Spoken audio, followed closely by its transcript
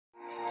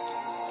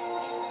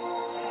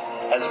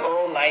As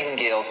Earl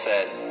Nightingale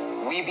said,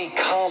 we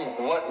become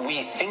what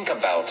we think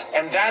about.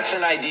 And that's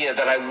an idea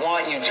that I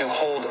want you to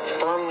hold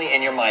firmly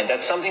in your mind.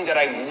 That's something that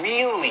I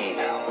really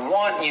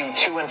want you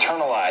to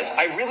internalize.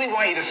 I really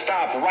want you to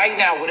stop right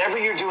now. Whatever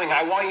you're doing,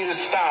 I want you to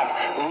stop.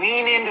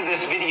 Lean into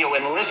this video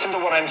and listen to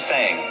what I'm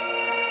saying.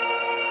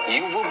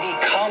 You will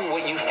become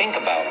what you think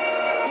about.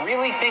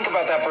 Really think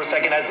about that for a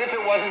second, as if it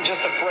wasn't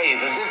just a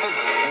phrase, as if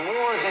it's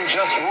more than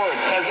just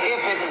words, as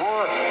if it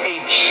were a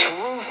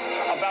truth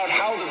about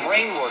how the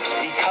brain works,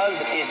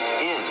 because it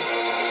is.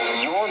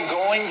 You're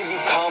going to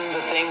become the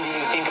thing that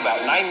you think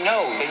about. And I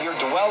know that you're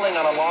dwelling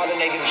on a lot of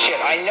negative shit.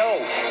 I know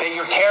that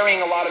you're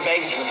carrying a lot of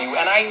baggage with you.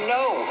 And I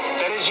know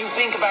that as you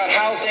think about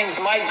how things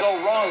might go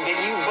wrong, that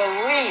you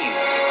believe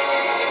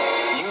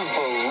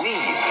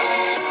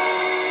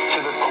to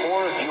the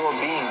core of your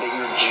being that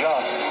you're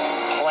just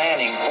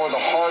planning for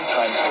the hard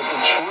times. But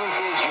the truth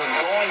is, you're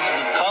going to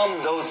become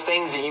those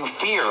things that you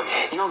fear.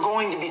 You're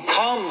going to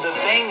become the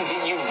things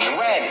that you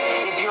dread.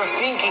 If you're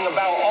thinking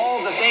about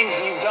all the things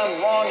that you've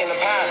done wrong in the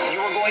past, you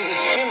are going to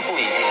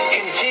simply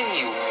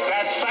continue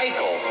that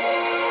cycle.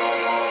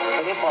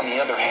 But if, on the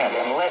other hand,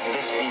 and let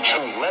this be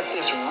true, let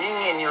this ring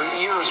in your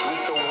ears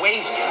with the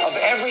weight of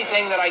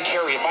everything that I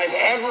carry, if I've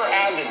ever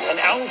added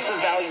an ounce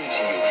of value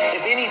to you,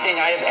 if anything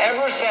I have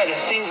ever said has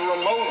seemed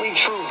remotely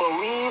true,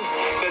 believe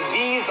that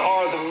these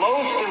are the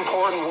most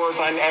important words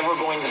I'm ever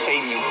going to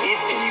say to you. If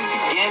you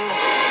begin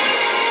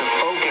to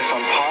focus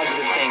on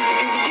positive things,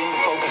 if you begin to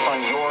focus on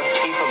your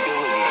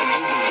capabilities, if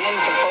you begin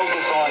to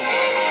focus on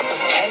the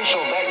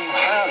potential that you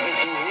have, if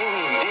you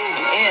really dig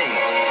in,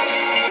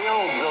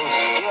 build those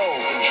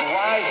skills,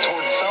 drive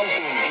towards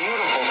something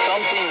beautiful,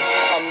 something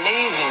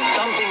amazing,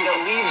 something that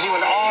leaves you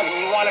in awe that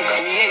you want to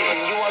create, and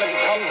you want to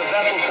become the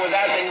vessel for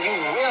that, then you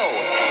will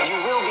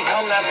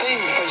become that thing,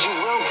 because you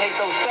will take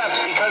those steps,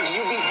 because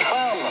you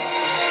become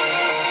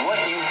what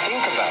you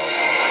think about.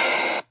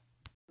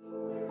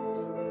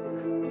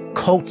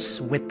 Quotes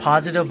with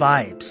positive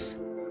vibes.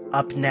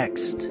 Up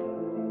next.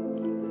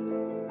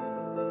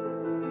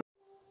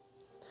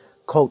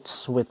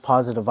 Quotes with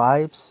positive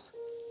vibes.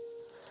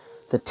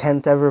 The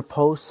 10th ever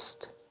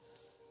post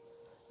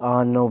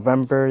on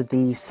November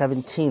the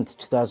 17th,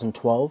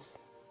 2012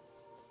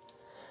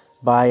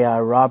 by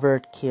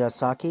Robert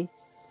Kiyosaki.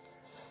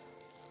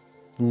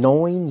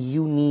 Knowing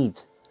you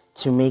need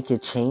to make a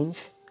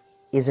change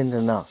isn't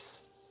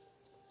enough.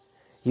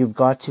 You've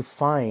got to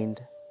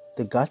find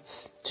the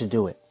guts to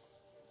do it.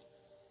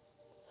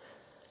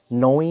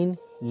 Knowing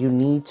you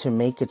need to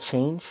make a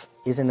change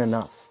isn't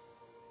enough.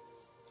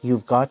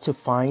 You've got to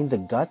find the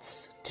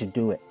guts to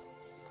do it.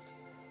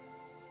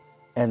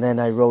 And then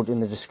I wrote in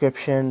the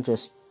description,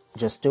 just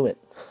do it.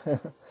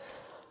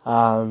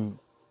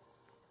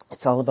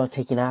 It's all about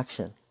taking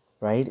action,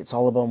 right? It's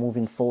all about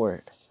moving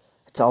forward.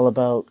 It's all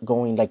about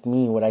going like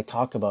me, what I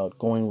talk about,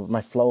 going with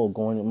my flow,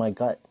 going with my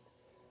gut,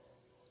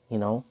 you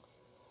know?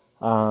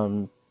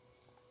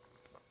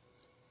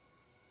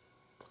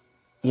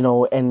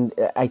 And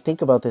I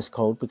think about this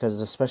quote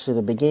because especially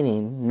the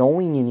beginning,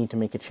 knowing you need to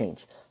make a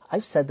change.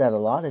 I've said that a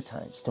lot of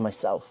times to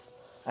myself.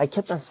 I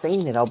kept on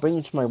saying it. I'll bring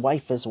it to my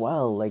wife as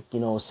well. Like,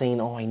 saying,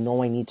 oh, I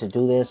know I need to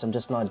do this. I'm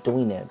just not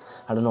doing it.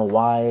 I don't know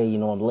why,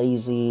 I'm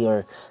lazy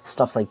or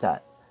stuff like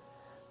that.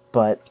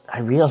 But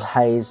I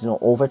realized,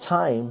 over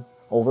time,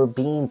 over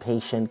being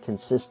patient,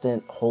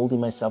 consistent, holding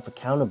myself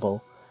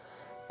accountable,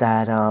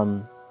 that,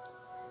 I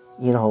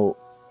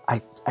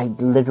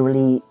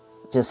literally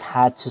just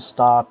had to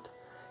stop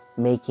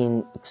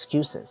making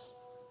excuses,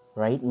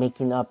 right?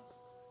 Making up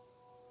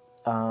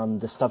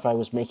the stuff I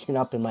was making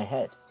up in my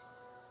head.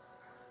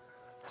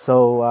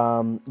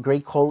 So,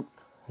 great quote,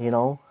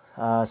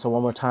 so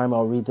one more time,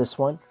 I'll read this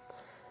one.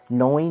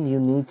 Knowing you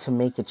need to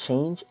make a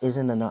change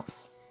isn't enough.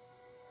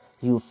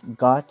 You've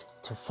got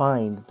to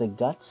find the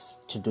guts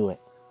to do it.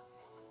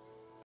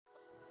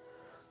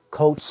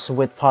 Quotes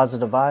with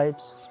positive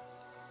vibes.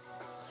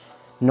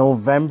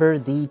 November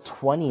the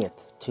 20th,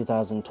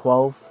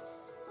 2012.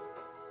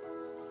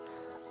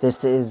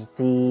 This is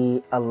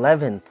the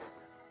 11th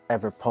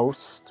ever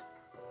quote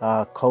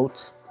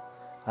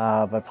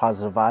by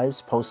Positive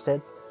Vibes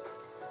posted.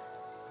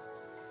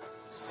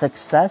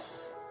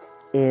 Success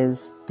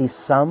is the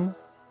sum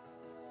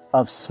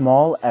of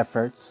small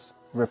efforts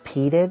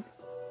repeated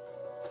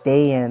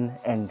day in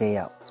and day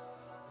out.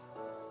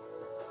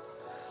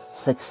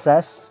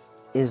 Success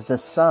is the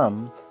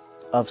sum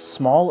of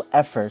small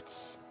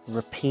efforts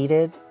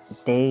repeated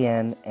day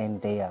in and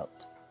day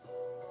out.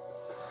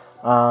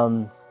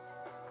 I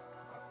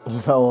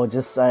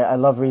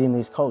love reading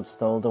these quotes,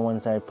 the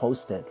ones I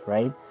posted,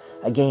 right?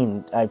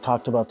 Again, I've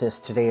talked about this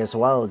today as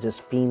well,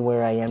 just being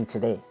where I am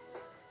today.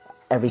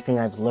 Everything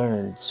I've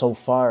learned so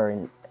far,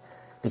 and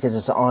because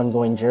it's an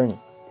ongoing journey.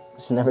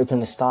 It's never going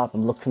to stop.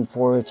 I'm looking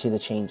forward to the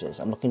changes.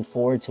 I'm looking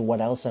forward to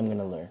what else I'm going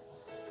to learn.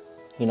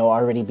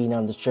 Already being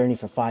on this journey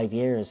for 5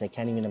 years, I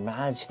can't even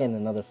imagine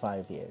another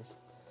 5 years.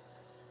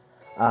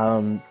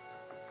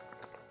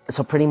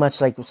 So pretty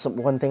much like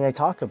one thing I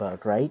talk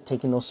about, right?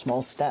 Taking those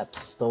small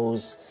steps,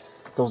 those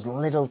those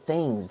little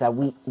things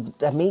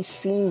that may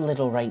seem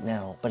little right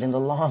now, but in the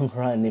long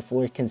run, if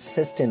we're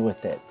consistent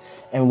with it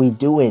and we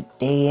do it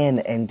day in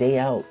and day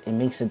out, it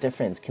makes a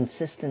difference.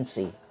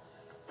 Consistency.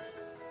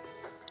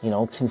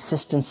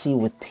 Consistency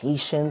with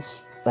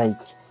patience. Like,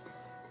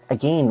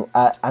 again,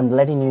 I'm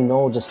letting you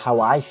know just how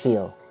I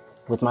feel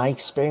with my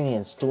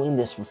experience doing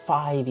this for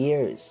 5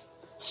 years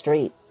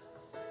straight.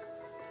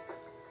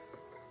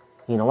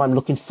 I'm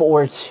looking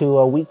forward to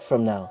a week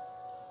from now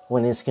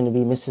when it's going to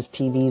be Mrs.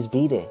 PB's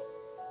B-Day.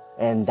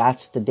 And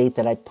that's the date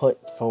that I put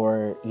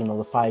for, the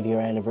 5-year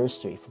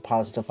anniversary for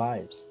Positive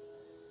Vibes.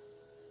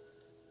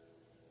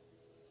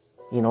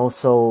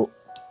 So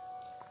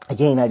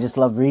again, I just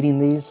love reading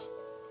these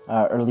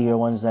earlier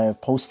ones that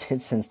I've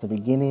posted since the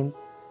beginning.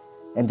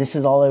 And this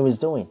is all I was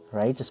doing,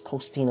 right? Just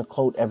posting a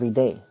quote every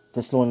day.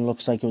 This one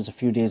looks like it was a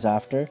few days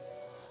after.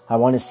 I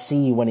want to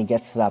see when it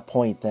gets to that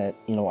point that,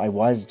 I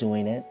was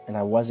doing it and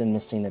I wasn't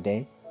missing a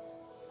day.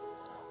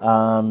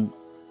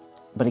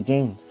 But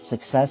again,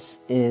 success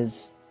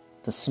is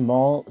the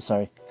small,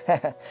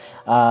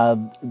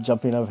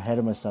 jumping ahead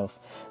of myself.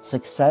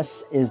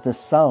 Success is the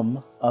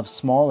sum of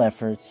small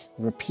efforts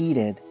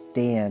repeated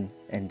day in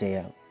and day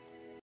out.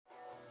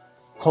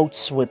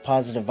 Quotes with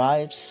Positive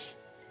Vibes.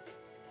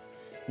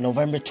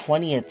 November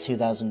 20th,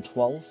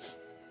 2012.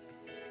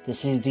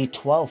 This is the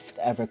 12th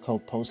ever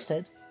quote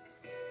posted.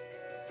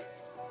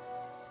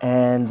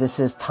 And this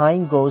is,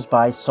 time goes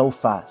by so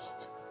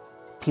fast.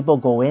 People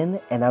go in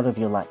and out of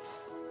your life.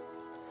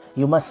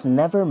 You must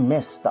never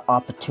miss the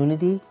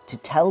opportunity to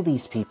tell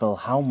these people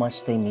how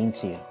much they mean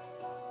to you.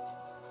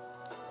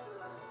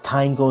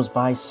 Time goes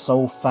by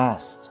so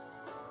fast.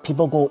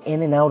 People go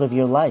in and out of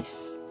your life.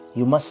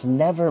 You must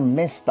never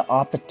miss the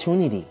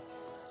opportunity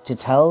to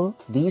tell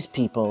these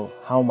people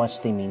how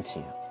much they mean to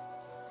you.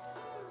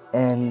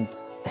 And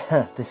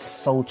this is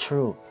so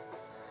true.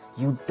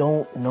 You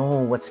don't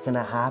know what's going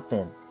to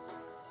happen.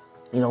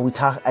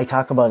 I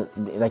talk about,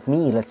 like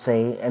me, let's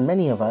say, and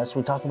many of us,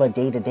 we talk about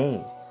day to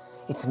day.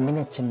 It's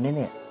minute to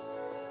minute.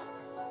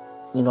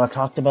 I've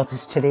talked about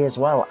this today as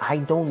well. I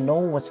don't know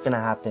what's going to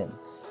happen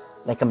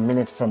like a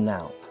minute from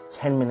now,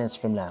 10 minutes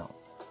from now,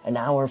 an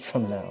hour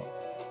from now.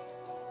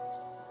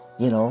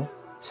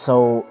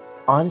 So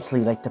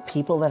honestly, like the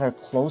people that are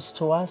close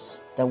to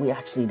us, that we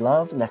actually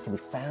love, and that can be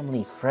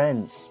family,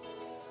 friends,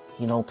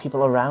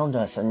 people around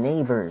us, our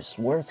neighbors,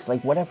 works,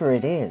 like whatever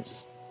it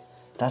is.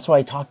 That's why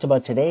I talked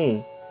about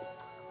today,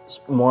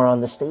 more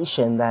on the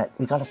station, that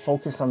we got to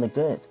focus on the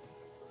good.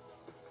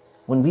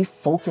 When we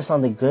focus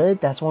on the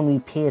good, that's when we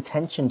pay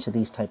attention to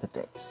these type of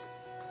things.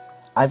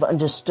 I've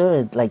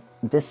understood like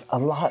this a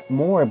lot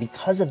more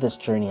because of this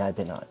journey I've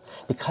been on,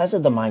 because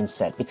of the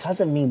mindset, because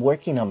of me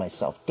working on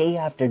myself day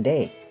after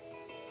day.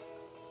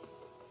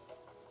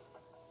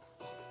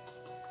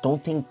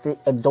 Don't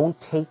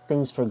take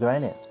things for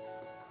granted.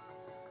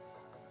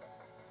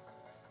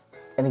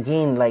 And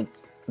again, like,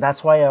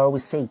 that's why I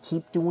always say,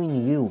 keep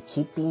doing you,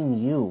 keep being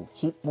you,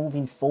 keep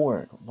moving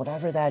forward.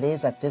 Whatever that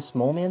is at this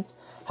moment,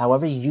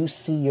 however you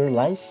see your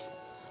life,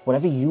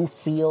 whatever you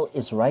feel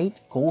is right,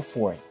 go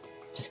for it.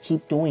 Just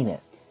keep doing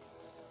it.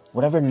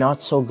 Whatever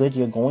not so good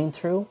you're going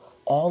through,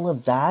 all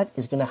of that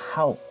is going to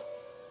help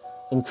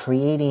in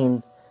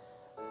creating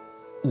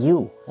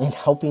you and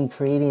helping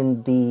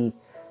creating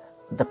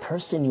the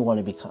person you want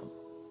to become,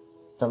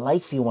 the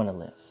life you want to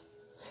live.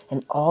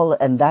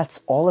 And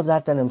that's all of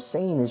that I'm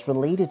saying is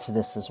related to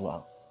this as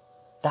well.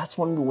 That's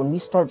when we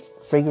start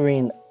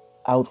figuring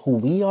out who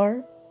we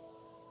are,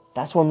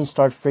 that's when we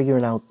start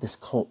figuring out this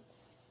quote.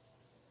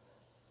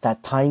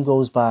 That time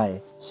goes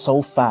by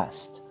so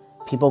fast.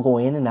 People go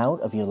in and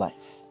out of your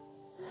life.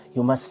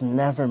 You must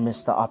never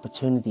miss the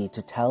opportunity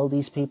to tell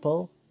these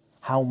people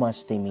how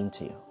much they mean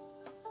to you.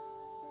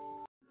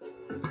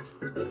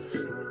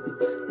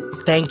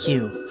 Thank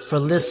you for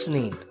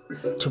listening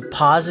to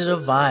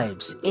Positive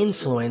Vibes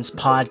Influence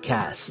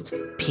Podcast,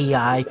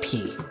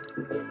 PIP.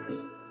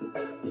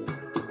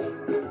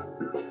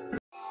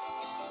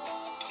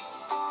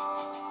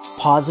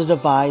 Positive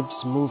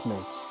Vibes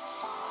Movement.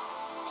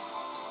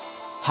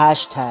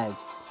 Hashtag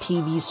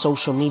PV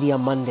Social Media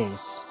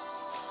Mondays.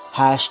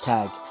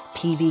 Hashtag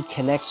PV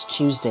Connects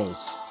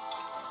Tuesdays.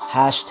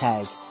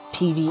 Hashtag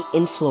PV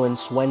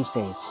Influence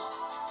Wednesdays.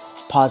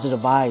 Positive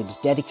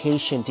Vibes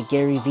Dedication to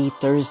Gary V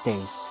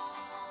Thursdays.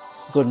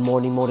 Good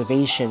Morning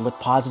Motivation with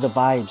Positive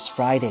Vibes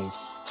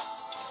Fridays.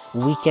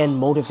 Weekend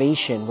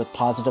Motivation with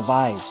Positive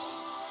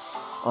Vibes.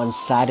 On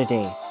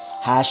Saturday,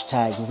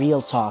 hashtag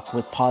Real Talk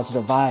with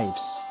Positive Vibes.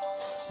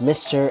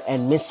 Mr.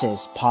 and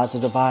Mrs.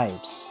 Positive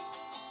Vibes.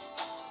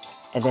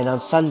 And then on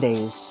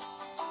Sundays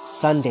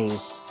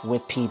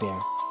with P-Bear.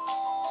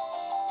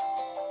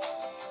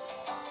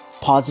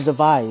 Positive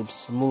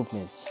Vibes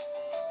Movement.